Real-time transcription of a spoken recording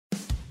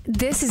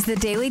This is the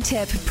Daily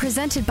Tip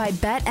presented by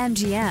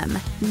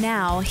BetMGM.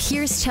 Now,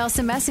 here's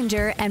Chelsea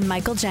Messenger and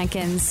Michael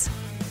Jenkins.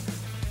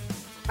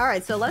 All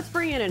right, so let's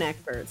bring in an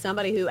expert,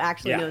 somebody who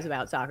actually knows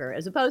about soccer,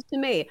 as opposed to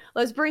me.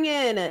 Let's bring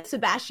in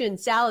Sebastian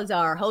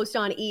Salazar, host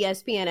on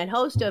ESPN and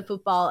host of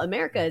Football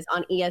Americas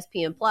on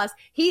ESPN+.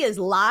 He is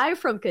live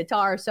from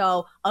Qatar,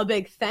 so a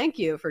big thank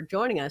you for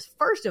joining us,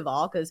 first of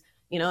all, because,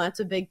 you know, that's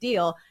a big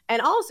deal.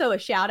 And also a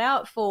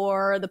shout-out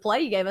for the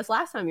play you gave us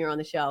last time you were on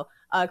the show,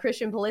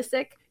 Christian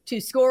Pulisic, to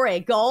score a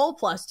goal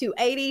plus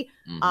 280.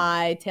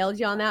 I tailed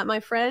you on that, my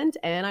friend,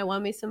 and I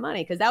won me some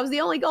money because that was the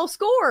only goal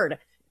scored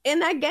in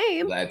that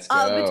game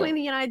between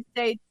the United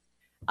States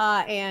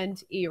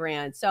and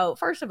Iran. So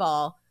first of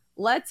all,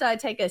 let's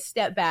take a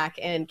step back.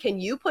 And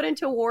can you put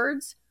into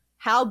words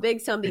how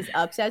big some of these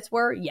upsets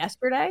were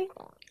yesterday?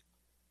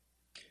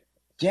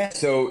 Yeah,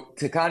 so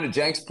to kind of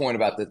Jenk's point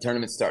about the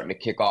tournament starting to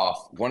kick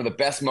off, one of the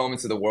best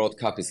moments of the World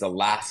Cup is the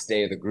last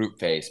day of the group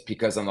phase,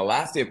 because on the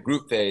last day of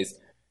group phase,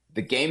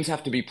 the games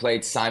have to be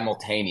played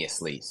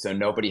simultaneously, so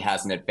nobody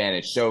has an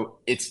advantage. So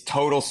it's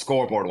total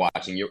scoreboard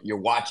watching. You're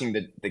watching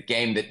the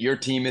game that your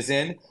team is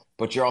in,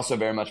 but you're also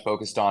very much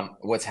focused on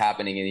what's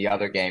happening in the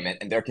other game,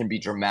 and there can be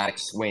dramatic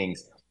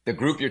swings. The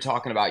group you're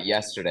talking about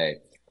yesterday,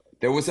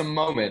 there was a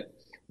moment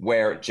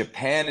where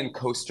Japan and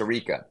Costa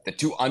Rica, the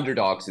two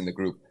underdogs in the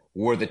group,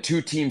 were the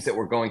two teams that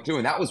were going through,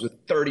 and that was with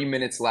 30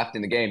 minutes left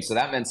in the game. So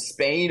that meant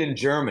Spain and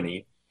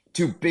Germany,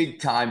 two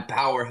big-time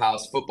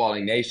powerhouse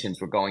footballing nations,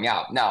 were going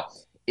out. Now,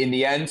 in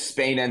the end,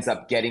 Spain ends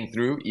up getting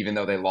through, even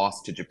though they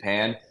lost to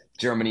Japan.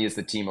 Germany is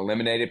the team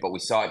eliminated, but we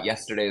saw it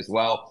yesterday as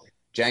well.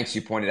 Jenks,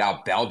 you pointed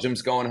out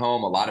Belgium's going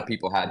home. A lot of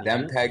people had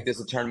them pegged as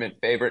a tournament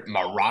favorite.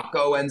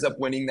 Morocco ends up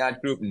winning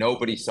that group.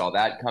 Nobody saw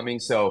that coming.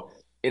 So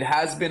it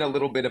has been a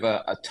little bit of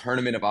a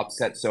tournament of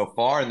upset so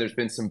far, and there's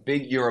been some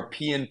big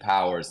European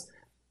powers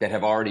that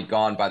have already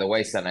gone by the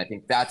wayside. And I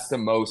think that's the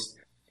most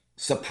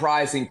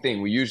surprising thing.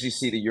 We usually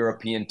see the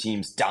European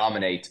teams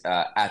dominate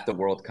at the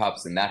World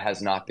Cups, and that has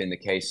not been the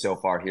case so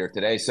far here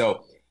today.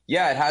 So,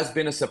 yeah, it has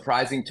been a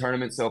surprising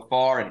tournament so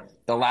far, and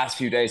the last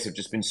few days have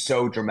just been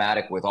so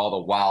dramatic with all the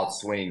wild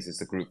swings as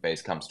the group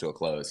phase comes to a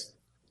close.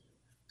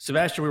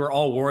 Sebastian, we were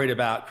all worried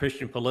about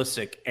Christian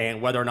Pulisic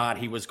and whether or not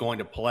he was going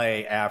to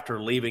play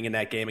after leaving in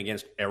that game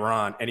against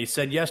Iran. And he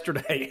said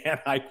yesterday, and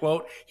I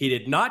quote, he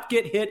did not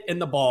get hit in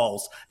the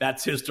balls.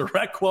 That's his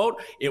direct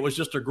quote. It was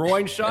just a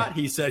groin shot.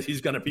 He says he's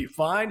going to be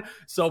fine.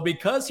 So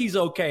because he's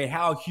okay,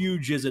 how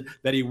huge is it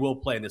that he will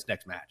play in this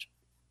next match?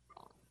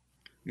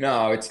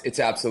 No, it's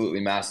absolutely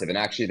massive. And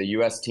actually, the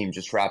U.S. team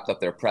just wrapped up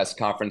their press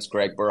conference.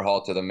 Greg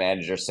Berhalter, the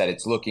manager, said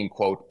it's looking,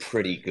 quote,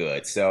 pretty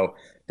good. So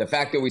the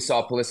fact that we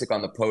saw Pulisic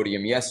on the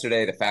podium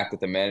yesterday, the fact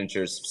that the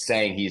manager's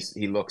saying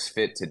he looks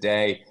fit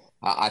today,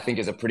 I think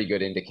is a pretty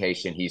good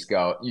indication you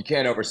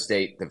can't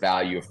overstate the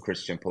value of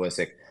Christian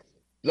Pulisic.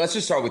 Let's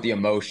just start with the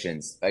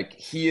emotions. Like,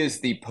 he is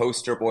the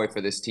poster boy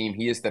for this team.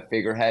 He is the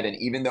figurehead. And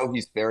even though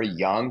he's very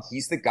young,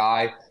 he's the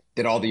guy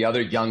that all the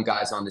other young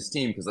guys on this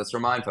team, because let's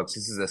remind folks,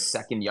 this is the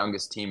second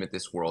youngest team at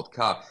this World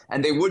Cup.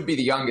 And they would be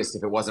the youngest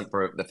if it wasn't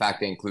for the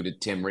fact they included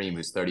Tim Ream,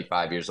 who's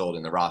 35 years old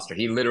in the roster.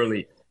 He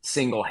literally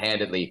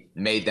single-handedly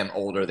made them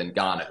older than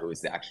Ghana, who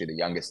is actually the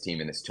youngest team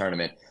in this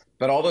tournament.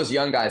 But all those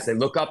young guys, they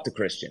look up to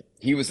Christian.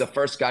 He was the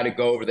first guy to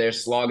go over there,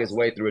 slog his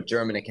way through a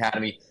German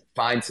academy,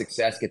 find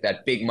success, get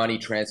that big money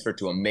transfer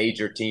to a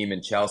major team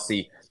in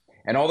Chelsea.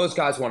 And all those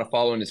guys want to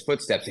follow in his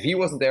footsteps. If he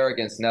wasn't there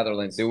against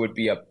Netherlands, it would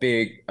be a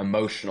big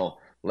emotional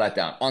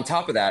letdown. On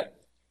top of that,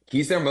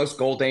 he's their most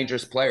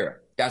goal-dangerous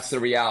player. That's the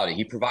reality.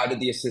 He provided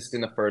the assist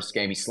in the first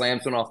game. He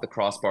slams one off the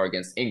crossbar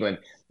against England,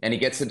 and he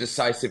gets a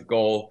decisive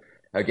goal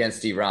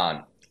against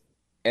Iran.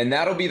 And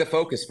that'll be the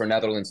focus for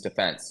Netherlands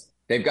defense.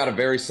 They've got a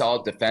very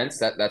solid defense.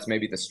 That's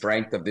maybe the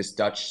strength of this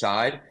Dutch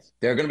side.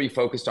 They're going to be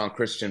focused on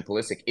Christian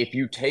Pulisic. If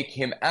you take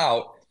him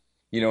out,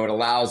 it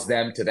allows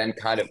them to then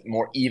kind of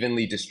more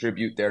evenly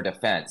distribute their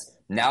defense.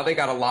 Now they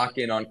got to lock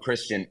in on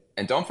Christian.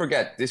 And don't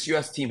forget, this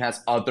U.S. team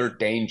has other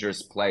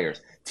dangerous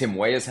players. Tim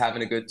Weah's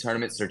having a good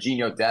tournament.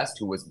 Serginho Dest,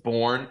 who was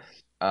born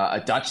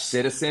a Dutch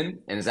citizen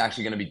and is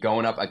actually going to be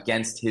going up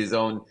against his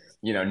own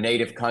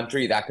native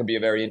country. That could be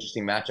a very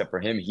interesting matchup for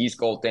him. He's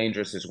goal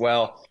dangerous as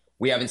well.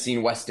 We haven't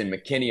seen Weston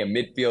McKennie, a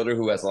midfielder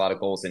who has a lot of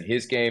goals in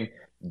his game,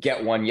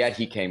 get one yet.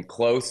 He came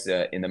close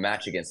in the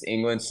match against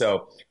England.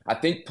 So I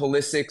think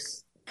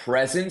Pulisic's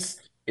presence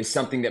is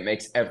something that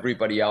makes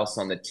everybody else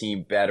on the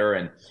team better.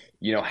 And,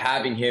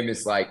 having him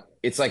is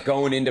it's like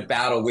going into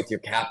battle with your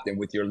captain,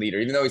 with your leader.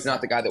 Even though he's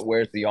not the guy that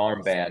wears the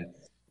armband,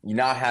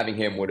 not having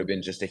him would have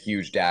been just a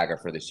huge dagger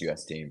for this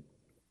U.S. team.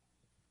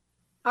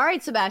 All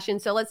right, Sebastian.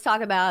 So let's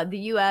talk about the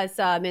U.S.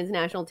 men's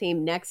national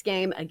team next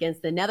game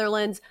against the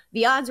Netherlands.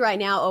 The odds right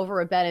now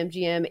over at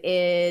BetMGM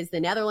is the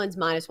Netherlands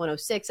minus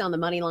 106 on the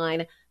money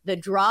line, the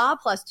draw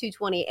plus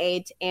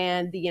 228,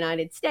 and the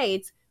United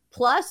States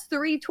plus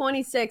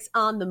 326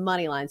 on the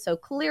money line. So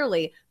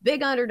clearly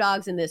big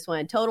underdogs in this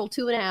one. Total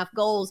 2.5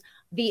 goals.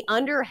 The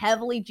under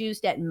heavily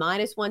juiced at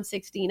minus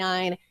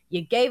 169.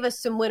 You gave us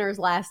some winners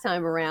last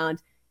time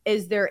around.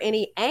 Is there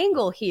any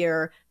angle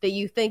here that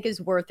you think is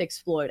worth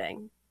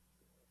exploiting?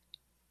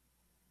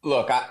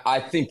 Look, I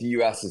think the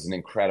U.S. is an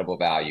incredible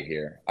value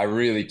here. I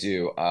really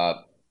do.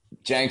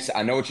 Jenks,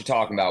 I know what you're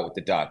talking about with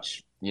the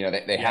Dutch. You know,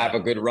 they have a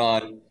good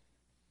run.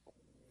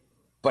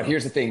 But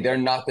here's the thing. They're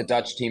not the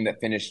Dutch team that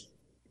finished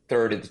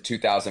third at the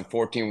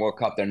 2014 World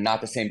Cup. They're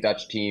not the same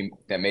Dutch team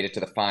that made it to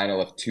the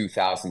final of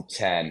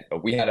 2010.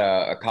 We had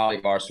a colleague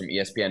of ours from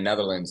ESPN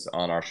Netherlands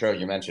on our show.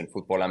 You mentioned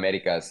Futbol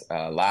Americas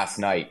last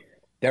night.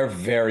 They're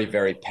very,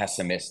 very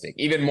pessimistic,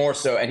 even more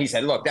so. And he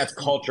said, look, that's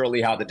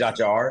culturally how the Dutch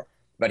are.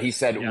 But he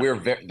said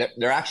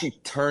they're actually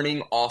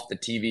turning off the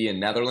TV in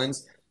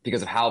Netherlands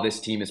because of how this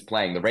team is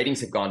playing. The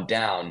ratings have gone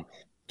down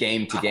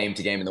game to game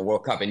to game in the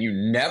World Cup, and you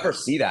never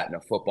see that in a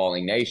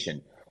footballing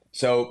nation.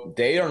 So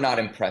they are not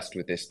impressed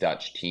with this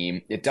Dutch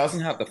team. It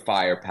doesn't have the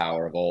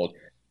firepower of old,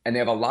 and they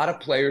have a lot of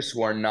players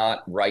who are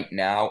not right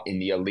now in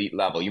the elite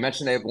level. You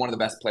mentioned they have one of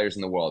the best players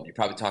in the world. You're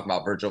probably talking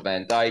about Virgil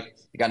van Dijk.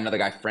 You got another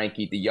guy,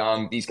 Frankie de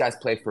Jong. These guys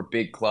play for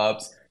big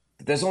clubs.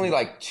 But there's only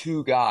like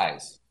two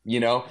guys. You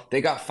know,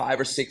 they got 5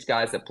 or 6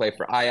 guys that play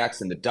for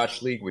Ajax in the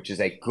Dutch league, which is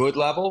a good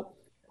level,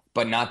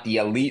 but not the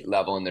elite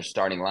level in their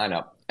starting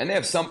lineup. And they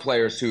have some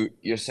players who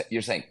you're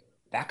saying,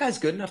 that guy's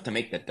good enough to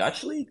make the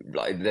Dutch league?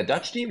 Like, the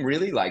Dutch team,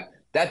 really? Like,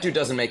 that dude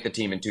doesn't make the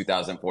team in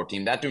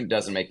 2014. That dude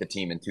doesn't make the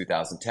team in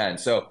 2010.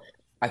 So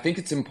I think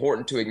it's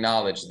important to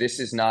acknowledge this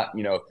is not,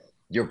 you know,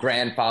 your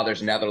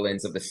grandfather's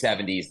Netherlands of the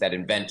 70s that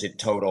invented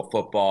total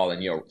football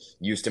and, you know,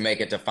 used to make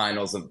it to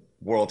finals of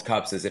World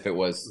Cups as if it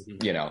was,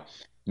 you know,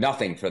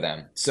 nothing for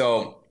them.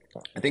 So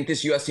I think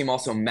this U.S. team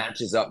also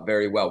matches up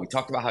very well. We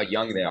talked about how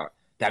young they are.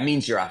 That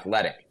means you're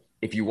athletic.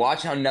 If you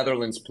watch how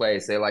Netherlands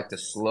plays, they like to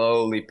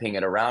slowly ping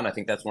it around. I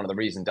think that's one of the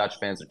reasons Dutch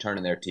fans are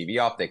turning their TV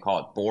off. They call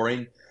it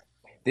boring.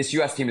 This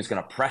U.S. team is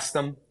going to press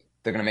them.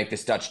 They're going to make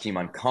this Dutch team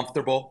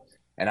uncomfortable.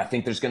 And I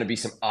think there's going to be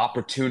some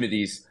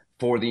opportunities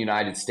for the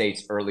United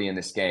States early in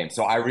this game.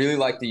 So I really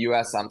like the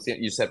U.S.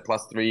 You said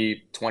plus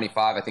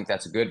 325. I think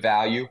that's a good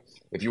value.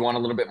 If you want a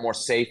little bit more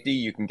safety,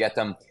 you can get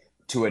them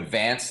to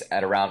advance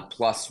at around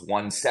plus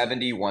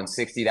 170,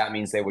 160. That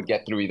means they would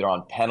get through either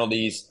on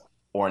penalties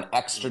or an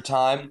extra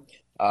time.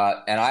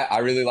 And I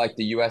really like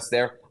the U.S.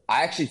 there.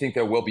 I actually think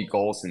there will be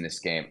goals in this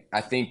game.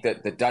 I think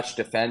that the Dutch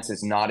defense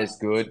is not as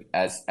good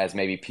as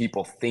maybe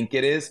people think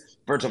it is.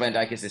 Virgil van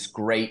Dijk is this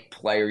great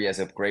player. He has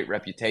a great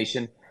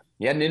reputation.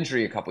 He had an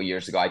injury a couple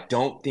years ago. I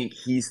don't think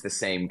he's the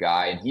same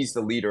guy, and he's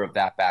the leader of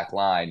that back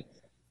line.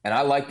 And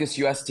I like this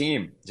U.S.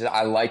 team.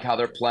 I like how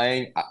they're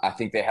playing. I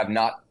think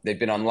they've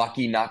been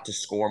unlucky not to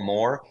score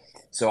more.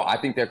 So I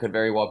think there could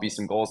very well be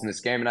some goals in this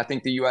game. And I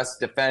think the U.S.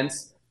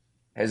 defense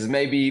has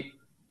maybe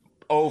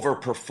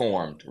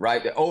overperformed,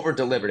 right?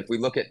 Over-delivered. If we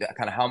look at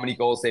kind of how many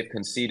goals they've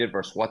conceded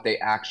versus what they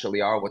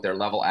actually are, what their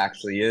level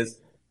actually is,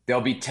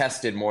 they'll be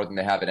tested more than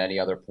they have at any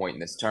other point in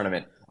this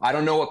tournament. I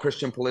don't know what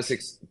Christian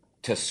Pulisic's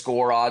to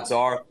score odds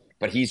are,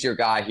 but he's your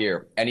guy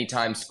here.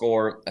 Anytime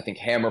score, I think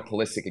hammer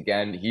Pulisic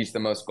again. He's the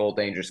most goal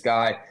dangerous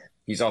guy.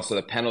 He's also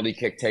the penalty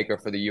kick taker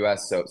for the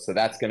U.S., so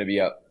that's going to be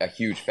a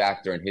huge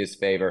factor in his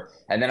favor.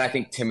 And then I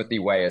think Timothy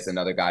Weah is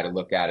another guy to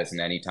look at as an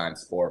anytime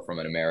scorer from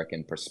an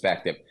American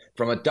perspective.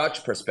 From a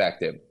Dutch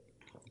perspective,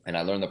 and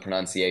I learned the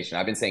pronunciation,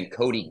 I've been saying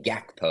Cody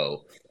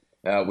Gakpo.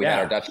 We had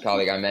our Dutch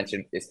colleague I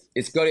mentioned.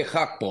 It's Cody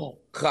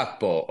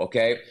Gakpo,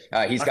 okay?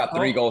 He's got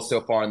 3 goals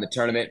so far in the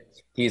tournament.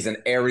 He's an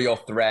aerial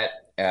threat.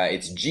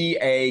 It's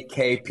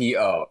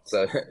Gakpo,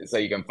 so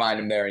you can find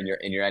him there in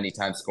your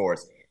anytime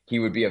scores. He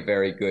would be a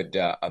very good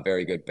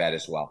bet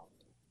as well.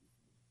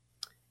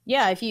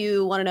 Yeah, if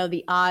you want to know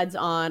the odds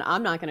on,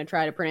 I'm not going to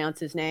try to pronounce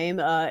his name.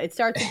 It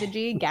starts with a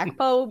G,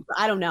 Gakpo.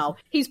 I don't know.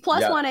 He's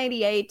plus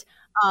 188.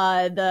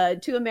 The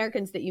 2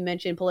 Americans that you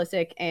mentioned,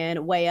 Pulisic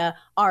and Weah,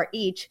 are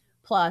each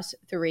plus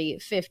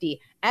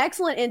 350.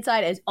 Excellent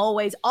insight as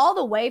always, all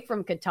the way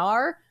from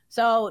Qatar.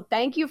 So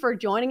thank you for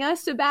joining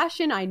us,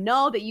 Sebastian. I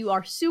know that you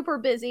are super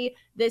busy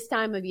this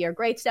time of year.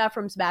 Great stuff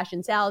from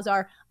Sebastian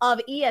Salazar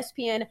of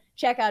ESPN.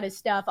 Check out his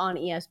stuff on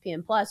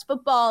ESPN Plus.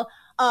 Football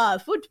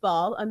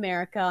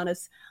America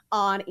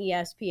on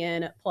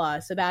ESPN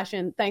Plus.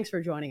 Sebastian, thanks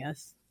for joining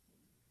us.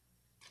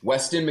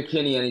 Weston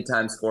McKennie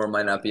anytime score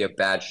might not be a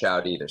bad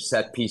shout either.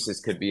 Set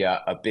pieces could be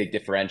a big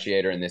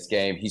differentiator in this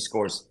game. He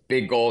scores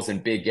big goals in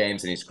big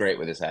games, and he's great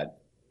with his head.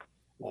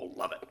 Oh,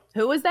 love it.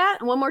 Who was that?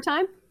 One more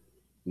time.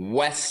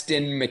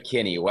 Weston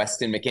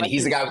McKennie.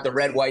 He's the guy with the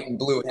red, white, and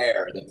blue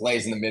hair that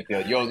plays in the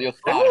midfield. You'll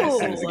spot him as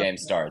soon as the game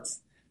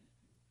starts.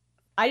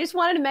 I just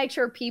wanted to make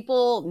sure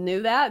people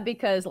knew that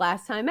because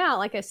last time out,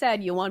 like I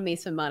said, you won me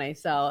some money.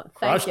 So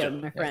thank you,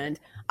 my friend.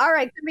 All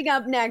right, coming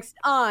up next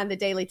on the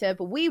Daily Tip,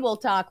 we will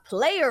talk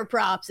player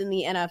props in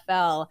the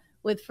NFL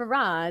with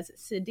Faraz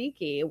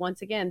Siddiqui.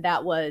 Once again,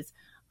 that was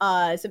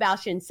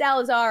Sebastian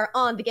Salazar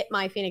on the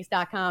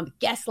GetMyPhoenix.com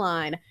guest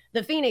line.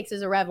 The Phoenix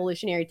is a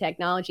revolutionary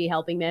technology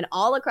helping men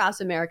all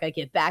across America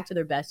get back to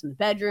their best in the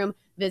bedroom.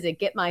 Visit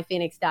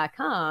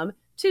GetMyPhoenix.com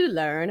to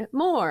learn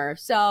more.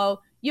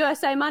 So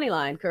USA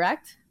Moneyline,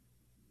 correct?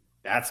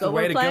 That's the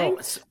way to go.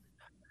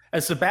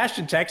 And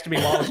Sebastian texted me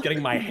while I was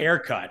getting my hair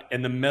cut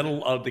in the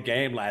middle of the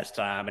game last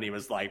time, and he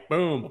was like,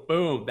 boom,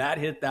 boom, that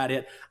hit.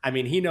 I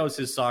mean, he knows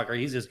his soccer.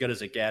 He's as good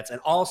as it gets.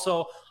 And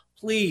also,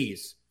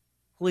 please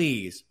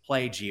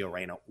play Gio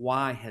Reyna.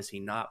 Why has he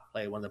not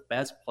played? One of the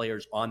best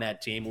players on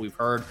that team. We've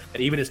heard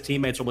that even his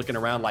teammates are looking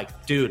around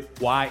like, dude,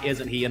 why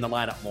isn't he in the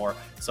lineup more?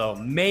 So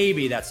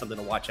maybe that's something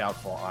to watch out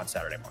for on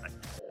Saturday morning.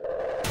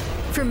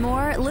 For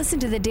more, listen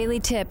to the Daily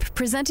Tip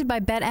presented by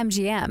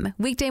BetMGM.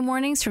 Weekday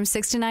mornings from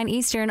 6 to 9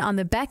 Eastern on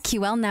the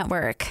BetQL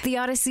network, the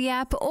Odyssey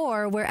app,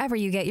 or wherever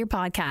you get your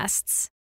podcasts.